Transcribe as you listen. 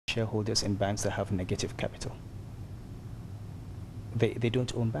shareholders in banks that have negative capital. They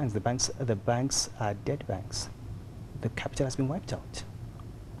don't own banks. The banks are dead banks. The capital has been wiped out.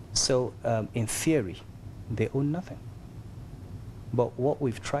 So in theory, they own nothing. But what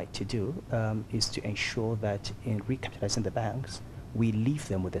we've tried to do is to ensure that in recapitalizing the banks, we leave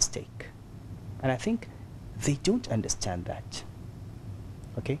them with a stake. And I think they don't understand that.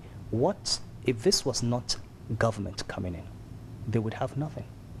 Okay? What if this was not government coming in? They would have nothing.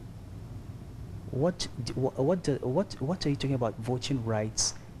 What are you talking about voting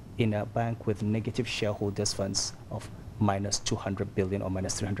rights in a bank with negative shareholders funds of minus 200 billion or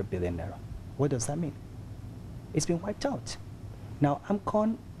minus 300 billion naira? What does that mean? It's been wiped out. Now,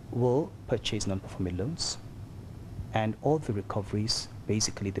 AMCON will purchase non-performing loans, and all the recoveries,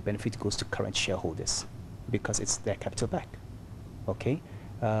 basically the benefit goes to current shareholders because it's their capital back. Okay?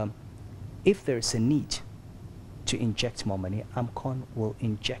 If there is a need to inject more money, AMCON will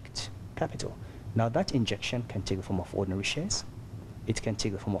inject capital. Now, that injection can take the form of ordinary shares. It can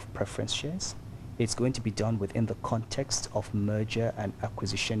take the form of preference shares. It's going to be done within the context of merger and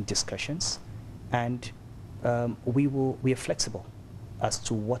acquisition discussions. And we are flexible as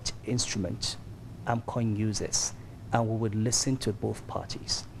to what instrument AMCON uses, and we would listen to both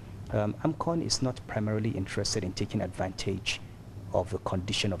parties. AMCON is not primarily interested in taking advantage of the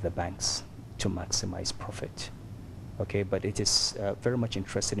condition of the banks to maximize profit. Okay, but it is very much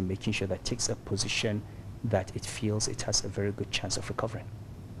interested in making sure that it takes a position that it feels it has a very good chance of recovering.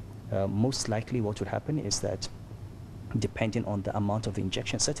 Most likely what would happen is that depending on the amount of the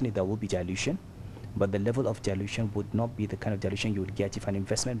injection, certainly there will be dilution, but the level of dilution would not be the kind of dilution you would get if an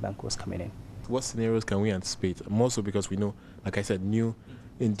investment bank was coming in. What scenarios can we anticipate? More so because we know, like I said, new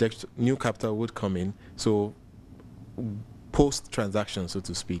capital would come in. So post-transaction, so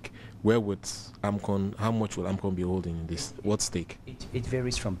to speak, where would AMCON, how much will AMCON be holding in this? What stake? It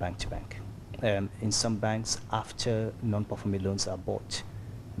varies from bank to bank. In some banks, after non-performing loans are bought,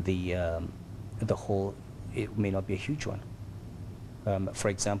 the whole, it may not be a huge one. For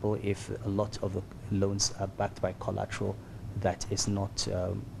example, if a lot of the loans are backed by collateral that is not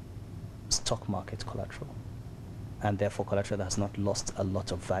stock market collateral, and therefore collateral that has not lost a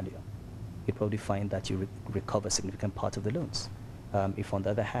lot of value, you probably find that you recover a significant part of the loans. If on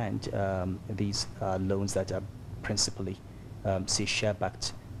the other hand, these are loans that are principally, say,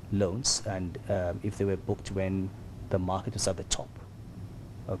 share-backed loans, and if they were booked when the market was at the top,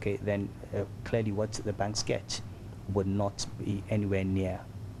 okay, then clearly what the banks get would not be anywhere near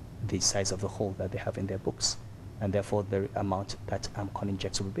the size of the hole that they have in their books, and therefore the amount that AMCON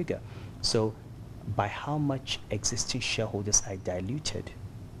injects will be bigger. So by how much existing shareholders are diluted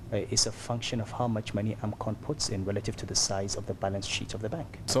is a function of how much money AMCON puts in relative to the size of the balance sheet of the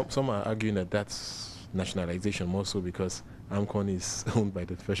bank. Some are arguing that that's nationalization, more so because AMCON is owned by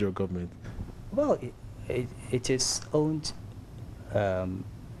the federal government. Well, it is owned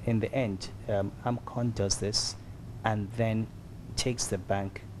in the end. AMCON does this and then takes the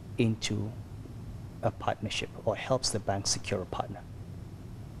bank into a partnership or helps the bank secure a partner.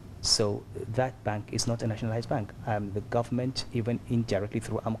 So that bank is not a nationalized bank. The government, even indirectly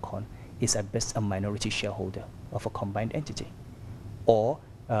through AMCON, is at best a minority shareholder of a combined entity, or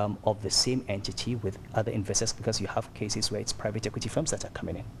of the same entity with other investors, because you have cases where it's private equity firms that are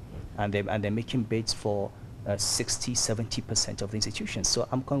coming in, and they're making bids for 60–70% of the institutions. So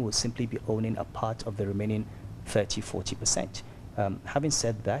AMCON will simply be owning a part of the remaining 30–40%. Having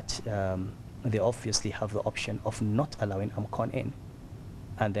said that, they obviously have the option of not allowing AMCON in,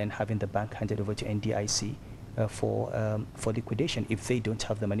 and then having the bank handed over to NDIC for liquidation if they don't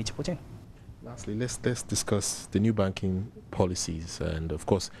have the money to put in. Lastly, let's discuss the new banking policies, and of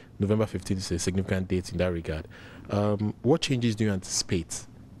course November 15th is a significant date in that regard. What changes do you anticipate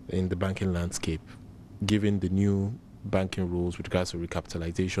in the banking landscape given the new banking rules with regards to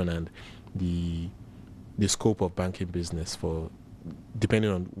recapitalization and the scope of banking business, for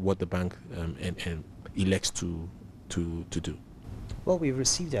depending on what the bank elects to do? Well, we've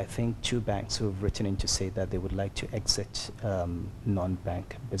received, I think, 2 banks who have written in to say that they would like to exit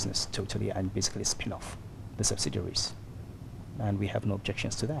non-bank business totally and basically spin off the subsidiaries. And we have no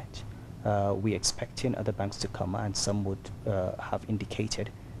objections to that. We're expecting other banks to come, and some would have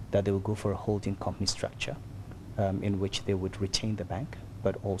indicated that they will go for a holding company structure in which they would retain the bank,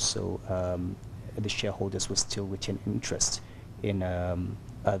 but also the shareholders will still retain interest in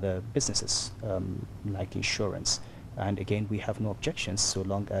other businesses like insurance. And again, we have no objections so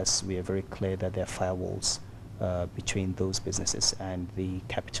long as we are very clear that there are firewalls between those businesses, and the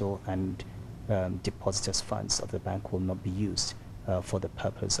capital and depositors' funds of the bank will not be used for the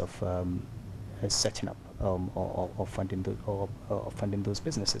purpose of setting up of funding those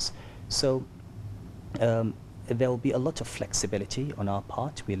businesses. So there will be a lot of flexibility on our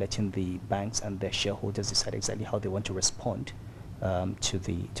part. We're letting the banks and their shareholders decide exactly how they want to respond to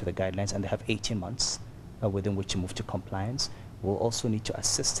the guidelines, and they have 18 months within which to move to compliance. We'll also need to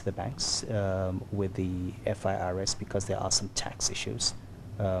assist the banks with the FIRS, because there are some tax issues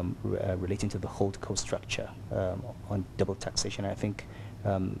relating to the holdco structure on double taxation. I think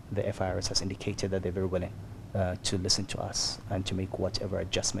the FIRS has indicated that they're very willing to listen to us and to make whatever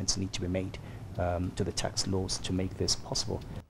adjustments need to be made to the tax laws to make this possible.